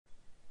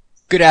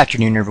Good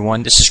afternoon,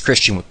 everyone. This is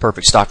Christian with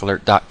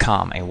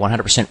PerfectStockAlert.com, a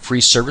 100%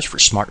 free service for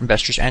smart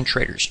investors and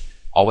traders.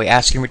 All we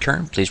ask in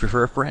return, please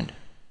refer a friend.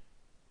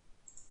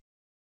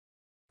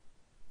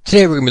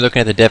 Today we're going to be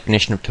looking at the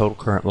definition of total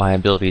current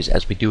liabilities.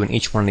 As we do in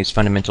each one of these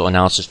fundamental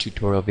analysis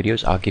tutorial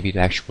videos, I'll give you the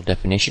actual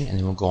definition, and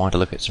then we'll go on to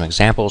look at some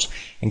examples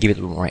and give you a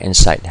little more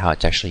insight into how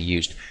it's actually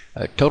used.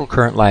 Total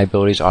current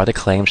liabilities are the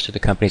claims to the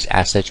company's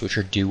assets which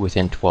are due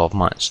within 12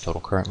 months.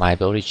 Total current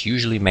liabilities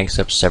usually makes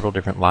up several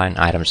different line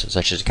items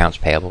such as accounts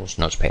payables,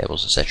 notes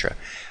payables, etc.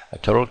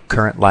 Total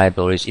current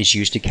liabilities is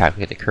used to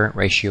calculate the current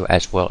ratio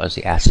as well as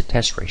the asset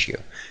test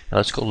ratio. Now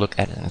let's go look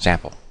at an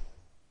example.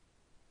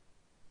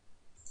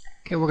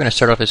 Okay, we're going to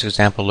start off this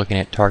example looking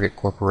at Target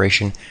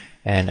Corporation,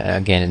 and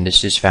again,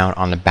 this is found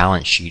on the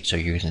balance sheet, so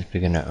you're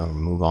simply going to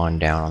move on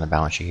down on the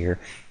balance sheet here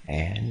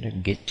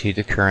and get to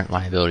the current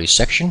liabilities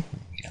section.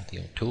 Get out the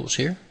old tools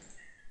here.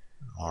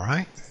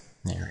 Alright,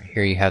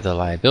 here you have the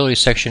liabilities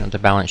section of the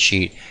balance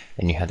sheet,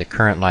 and you have the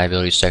current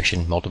liabilities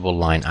section, multiple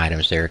line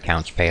items there,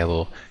 accounts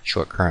payable,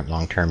 short current,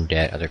 long-term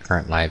debt, other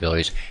current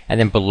liabilities, and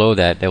then below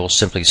that they will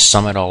simply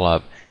sum it all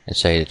up and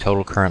say the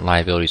total current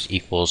liabilities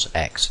equals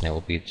X, and it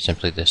will be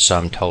simply the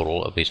sum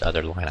total of these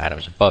other line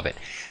items above it.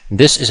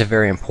 This is a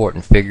very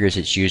important figure as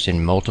it's used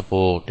in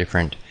multiple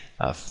different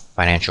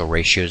financial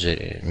ratios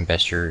that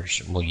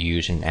investors will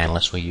use and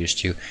analysts will use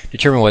to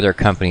determine whether a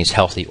company is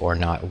healthy or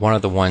not. One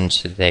of the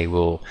ones that they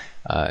will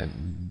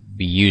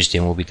be used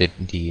in will be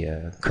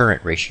the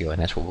current ratio,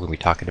 and that's what we're going to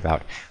be talking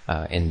about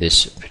in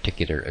this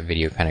particular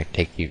video. Kind of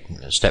take you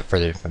a step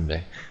further from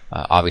the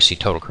obviously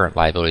total current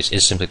liabilities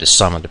is simply the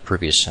sum of the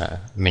previous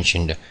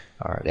mentioned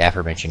or the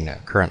aforementioned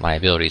current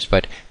liabilities,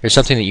 but there's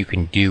something that you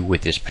can do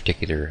with this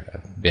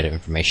particular bit of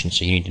information,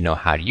 so you need to know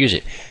how to use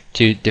it.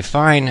 To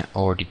define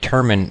or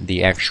determine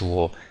the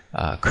actual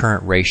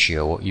current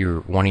ratio, what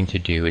you're wanting to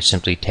do is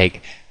simply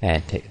take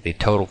the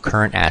total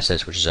current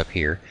assets, which is up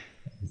here,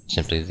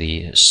 simply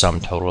the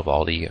sum total of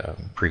all the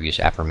previous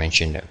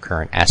aforementioned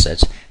current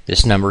assets,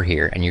 this number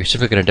here, and you're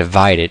simply going to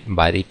divide it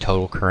by the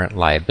total current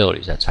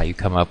liabilities. That's how you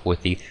come up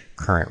with the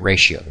current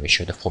ratio. Let me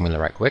show the formula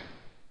right quick.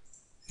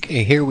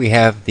 Okay, here we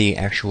have the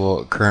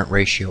actual current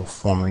ratio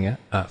formula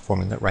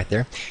right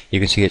there.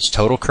 You can see it's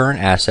total current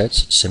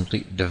assets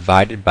simply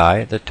divided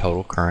by the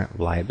total current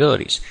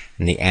liabilities,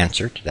 and the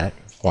answer to that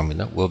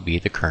formula will be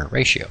the current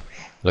ratio.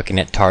 Looking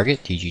at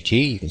Target,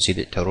 TGT, you can see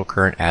that total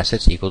current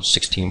assets equals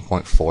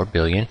 $16.4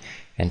 billion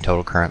and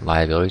total current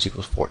liabilities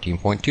equals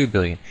 $14.2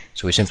 billion.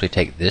 So we simply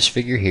take this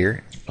figure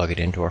here, plug it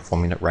into our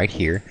formula right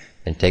here,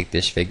 then take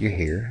this figure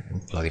here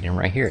and plug it in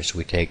right here. So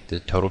we take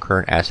the total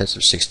current assets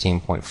of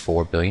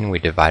 $16.4 billion, we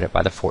divide it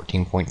by the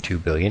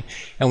 $14.2 billion,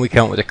 and we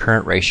come up with a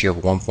current ratio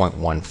of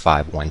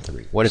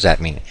 1.1513. What does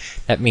that mean?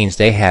 That means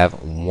they have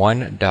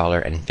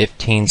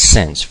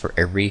 $1.15 for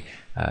every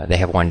they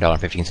have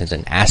 $1.15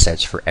 in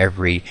assets for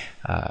every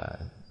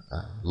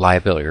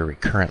liability or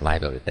current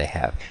liability that they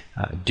have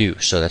due.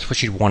 So that's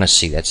what you'd want to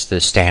see. That's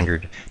the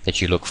standard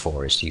that you look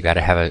for. Is you got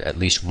to have at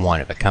least one.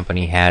 If a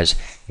company has,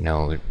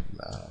 $2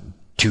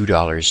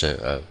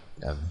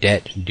 of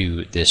debt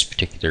due this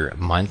particular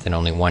month and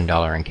only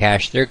 $1 in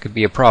cash, there could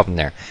be a problem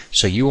there.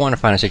 So you want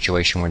to find a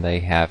situation where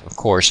they have, of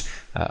course,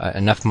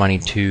 enough money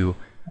to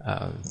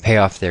pay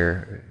off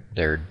their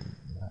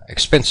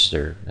expenses,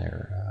 their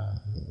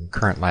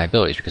current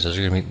liabilities, because those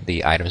are going to be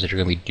the items that are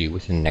going to be due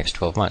within the next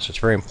 12 months. So it's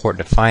very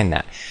important to find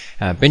that.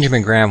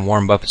 Benjamin Graham,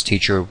 Warren Buffett's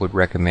teacher, would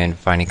recommend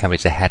finding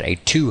companies that had a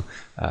 2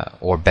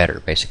 or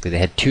better. Basically, they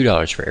had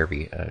 $2 for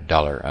every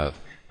dollar of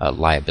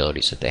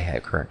liabilities that they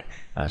had current.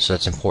 So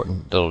that's an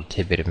important little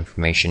tidbit of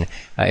information.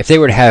 If they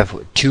were to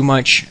have too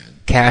much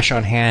cash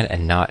on hand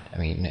and not,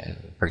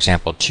 for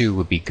example, 2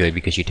 would be good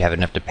because you'd have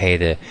enough to pay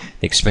the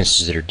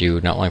expenses that are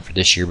due not only for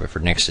this year but for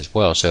next as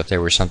well. So if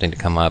there was something to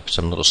come up,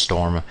 some little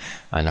storm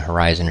on the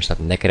horizon or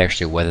something, they could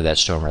actually weather that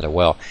storm rather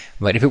well.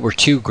 But if it were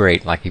too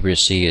great, like you would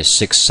see as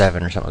 6,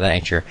 7 or something of that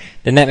nature,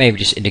 then that may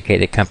just indicate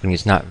the company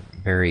is not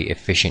very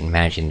efficient in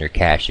managing their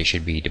cash. They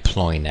should be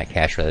deploying that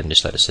cash rather than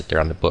just let it sit there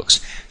on the books.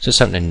 So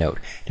something to note.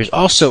 There's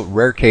also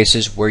rare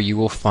cases where you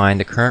will find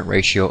the current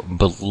ratio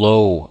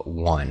below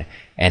 1,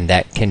 and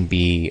that can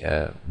be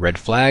a red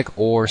flag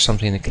or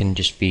something that can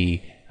just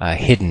be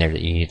hidden there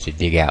that you need to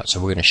dig out. So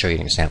we're going to show you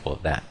an example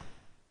of that.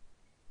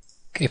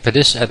 Okay, for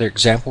this other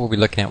example, we'll be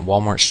looking at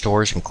Walmart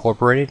Stores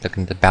Incorporated,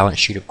 looking at the balance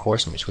sheet, of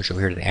course. Let me switch over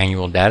here to the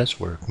annual data, so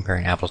we're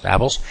comparing apples to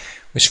apples.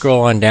 We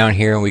scroll on down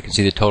here and we can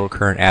see the total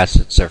current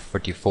assets are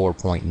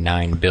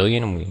 $54.9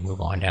 billion, and we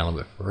move on down a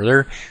little bit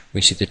further.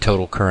 We see the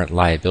total current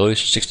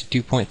liabilities are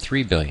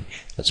 $62.3 billion.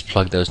 Let's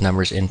plug those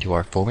numbers into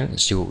our formula and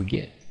see what we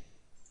get.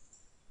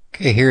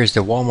 Okay, here is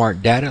the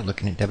Walmart data,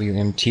 looking at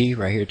WMT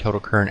right here.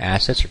 Total current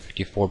assets are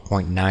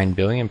 $54.9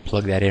 billion.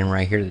 Plug that in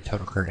right here to the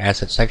total current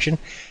assets section.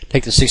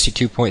 Take the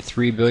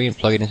 $62.3 billion,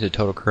 plug it into the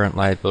total current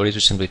liabilities.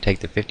 We simply take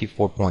the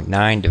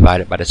 $54.9,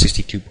 divide it by the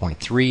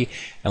 $62.3,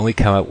 and we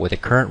come up with a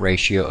current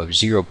ratio of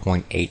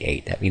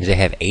 0.88. That means they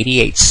have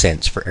 88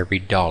 cents for every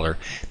dollar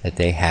that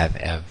they have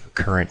of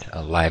current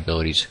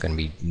liabilities going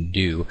to be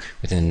due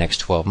within the next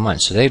 12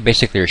 months. So they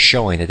basically are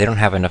showing that they don't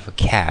have enough of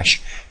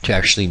cash to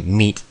actually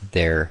meet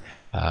their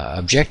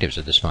objectives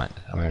of this month,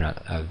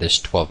 this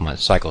 12-month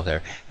cycle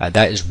there.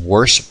 That is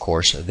worse, of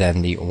course,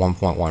 than the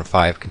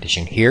 1.15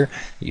 condition here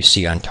that you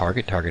see on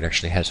Target. Target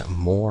actually has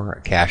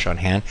more cash on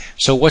hand.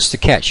 So what's the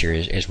catch here?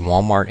 Is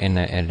Walmart in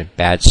a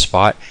bad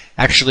spot?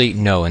 Actually,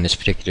 no, in this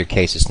particular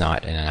case it's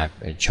not, and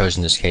I've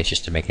chosen this case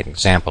just to make an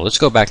example. Let's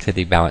go back to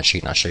the balance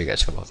sheet and I'll show you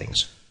guys a couple of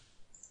things.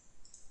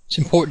 It's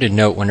important to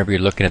note whenever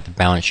you're looking at the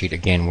balance sheet,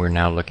 again, we're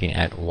now looking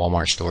at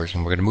Walmart stores,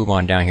 and we're going to move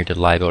on down here to the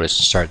liabilities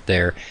and start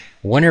there.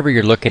 Whenever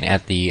you're looking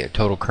at the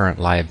total current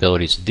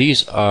liabilities,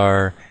 these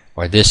are,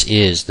 or this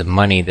is, the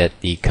money that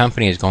the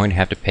company is going to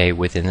have to pay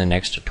within the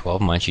next 12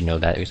 months. You know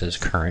that because it's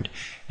current.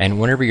 And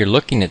whenever you're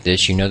looking at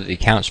this, you know that the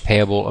accounts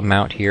payable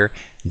amount here,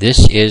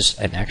 this is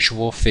an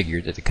actual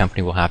figure that the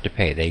company will have to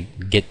pay. They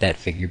get that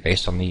figure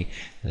based on the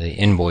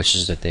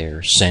invoices that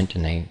they're sent,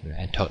 and they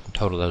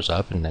total those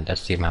up, and then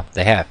that's the amount that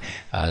they have.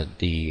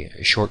 The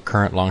short,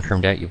 current,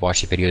 long-term debt, you've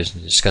watched the videos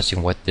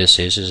discussing what this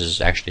is. This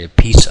is actually a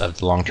piece of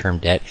the long-term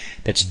debt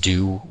that's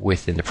due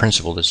within the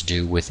principal that's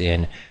due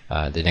within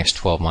the next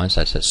 12 months.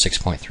 That's at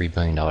 $6.3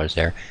 billion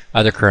there.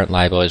 Other current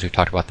liabilities, we've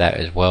talked about that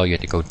as well. You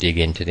have to go dig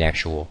into the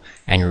actual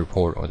annual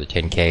report or the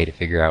 10K to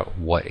figure out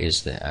what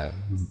is the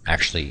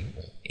actually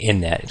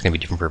in that. It's going to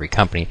be different for every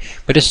company,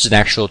 but this is an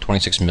actual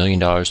 $26 million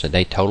that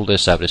they total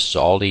this up. This is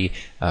all the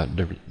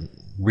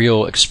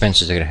real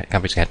expenses that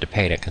companies have to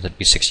pay. That comes to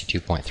be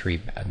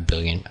 $62.3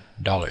 billion.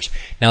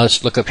 Now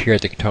let's look up here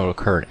at the total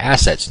current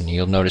assets, and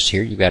you'll notice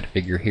here you've got a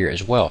figure here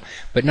as well.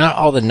 But not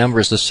all the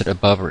numbers listed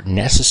above are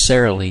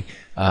necessarily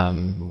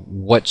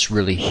what's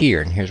really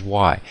here, and here's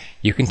why.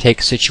 You can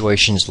take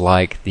situations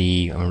like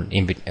the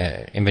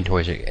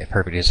inventory is a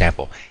perfect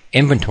example.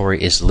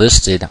 Inventory is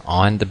listed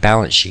on the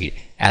balance sheet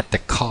at the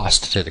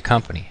cost to the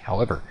company.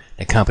 However,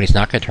 the company's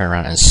not going to turn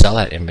around and sell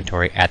that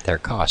inventory at their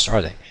cost,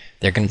 are they?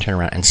 They're going to turn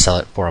around and sell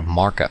it for a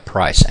markup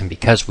price. And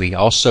because we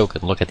also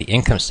can look at the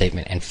income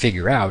statement and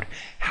figure out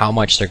how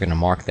much they're going to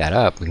mark that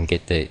up, we can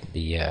get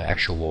the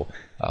actual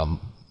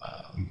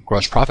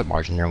gross profit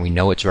margin there, and we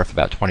know it's worth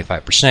about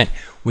 25%.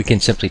 We can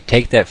simply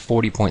take that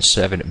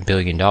 $40.7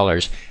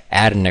 billion,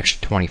 add an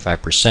extra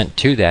 25%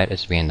 to that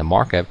as being the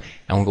markup,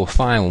 and we'll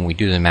find when we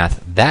do the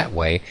math that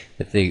way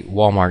that the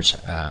Walmart's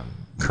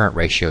current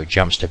ratio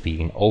jumps to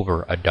being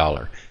over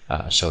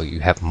 $1. So you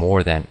have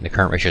more than, the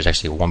current ratio is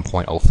actually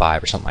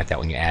 1.05 or something like that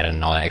when you add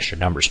in all the extra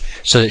numbers.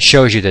 So it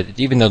shows you that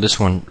even though this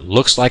one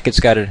looks like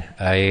it's got a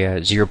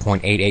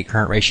 0.88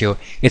 current ratio,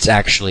 it's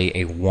actually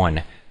a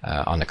 1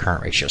 on the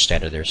current ratio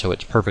standard there. So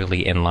it's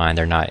perfectly in line.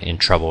 They're not in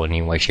trouble in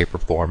any way, shape, or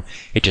form.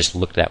 It just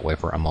looked that way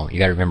for a moment. You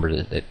got to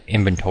remember that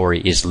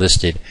inventory is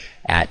listed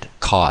at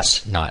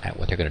cost, not at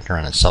what they're going to turn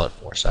around and sell it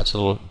for. So that's a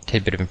little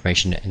tidbit of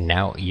information that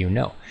now you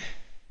know.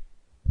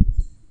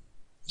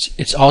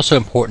 It's also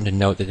important to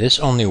note that this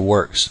only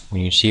works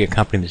when you see a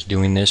company that's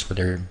doing this, where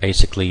they're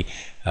basically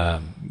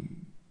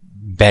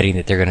betting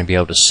that they're going to be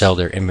able to sell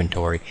their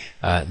inventory.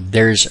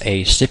 There's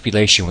a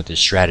stipulation with this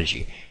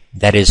strategy.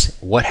 That is,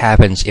 what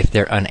happens if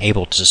they're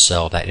unable to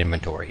sell that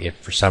inventory? If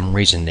for some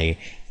reason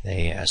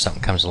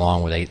something comes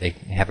along where they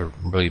have a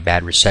really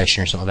bad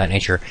recession or something of that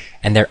nature,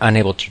 and they're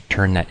unable to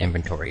turn that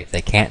inventory. If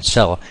they can't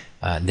sell,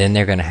 then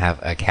they're going to have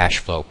a cash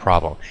flow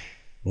problem.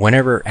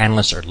 Whenever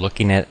analysts are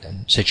looking at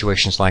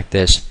situations like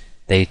this,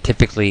 they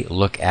typically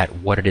look at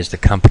what it is the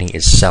company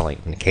is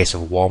selling. In the case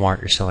of Walmart,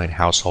 you're selling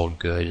household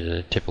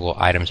goods, typical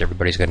items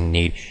everybody's going to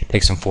need. It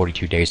takes them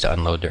 42 days to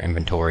unload their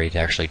inventory to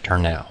actually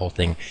turn that whole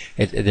thing.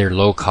 They're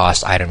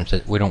low-cost items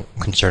that we don't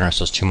concern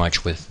ourselves too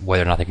much with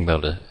whether or not they can be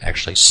able to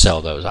actually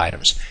sell those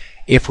items.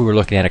 If we were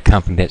looking at a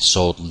company that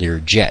sold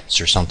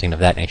Learjets or something of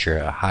that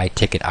nature,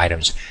 high-ticket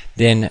items,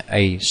 then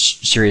a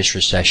serious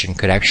recession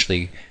could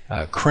actually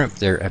crimp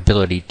their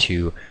ability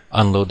to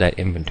unload that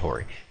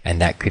inventory,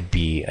 and that could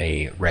be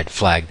a red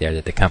flag there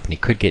that the company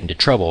could get into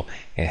trouble.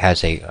 It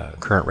has a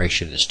current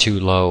ratio that's too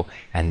low,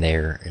 and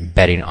they're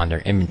betting on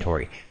their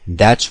inventory.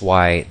 That's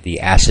why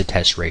the acid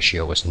test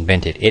ratio was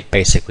invented. It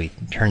basically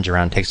turns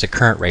around, takes the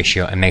current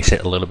ratio, and makes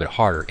it a little bit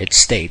harder. It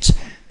states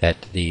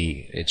that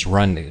it's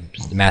run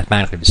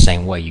mathematically the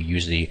same way. You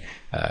use the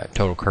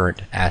total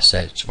current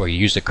assets, or you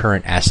use the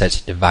current assets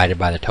divided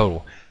by the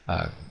total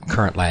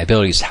current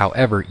liabilities.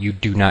 However, you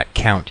do not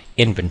count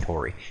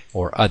inventory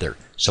or other.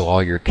 So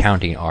all you're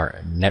counting are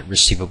net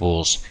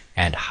receivables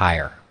and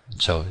higher.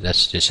 So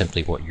that's just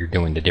simply what you're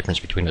doing. The difference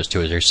between those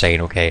two is they're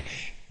saying, okay,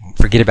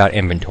 forget about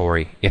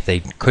inventory. If they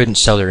couldn't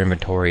sell their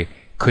inventory,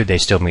 could they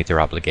still meet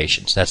their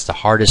obligations? That's the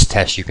hardest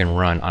test you can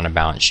run on a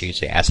balance sheet,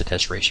 the asset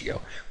test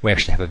ratio. We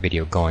actually have a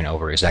video going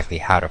over exactly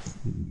how to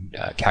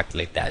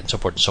calculate that and so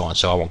forth and so on,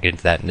 so I won't get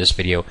into that in this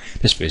video.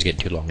 This video is getting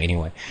too long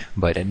anyway.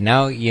 But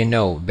now you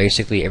know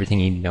basically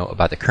everything you need to know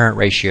about the current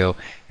ratio,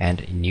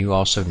 and you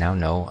also now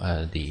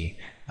know the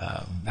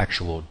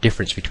actual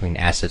difference between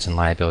assets and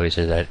liabilities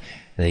is that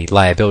the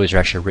liabilities are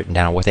actually written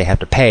down on what they have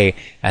to pay,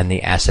 and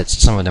the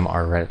assets, some of them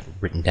are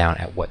written down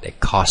at what they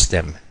cost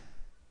them.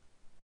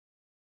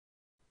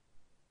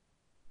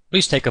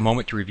 Please take a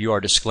moment to review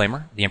our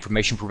disclaimer. The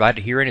information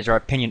provided herein is our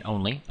opinion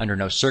only. Under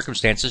no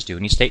circumstances do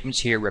any statements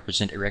here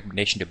represent a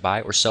recommendation to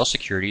buy or sell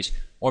securities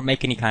or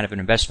make any kind of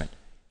an investment.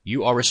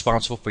 You are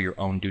responsible for your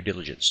own due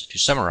diligence. To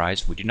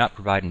summarize, we do not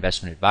provide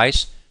investment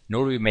advice,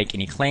 nor do we make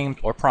any claims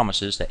or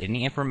promises that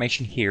any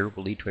information here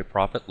will lead to a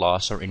profit,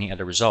 loss, or any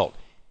other result.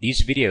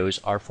 These videos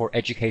are for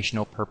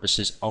educational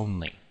purposes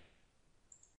only.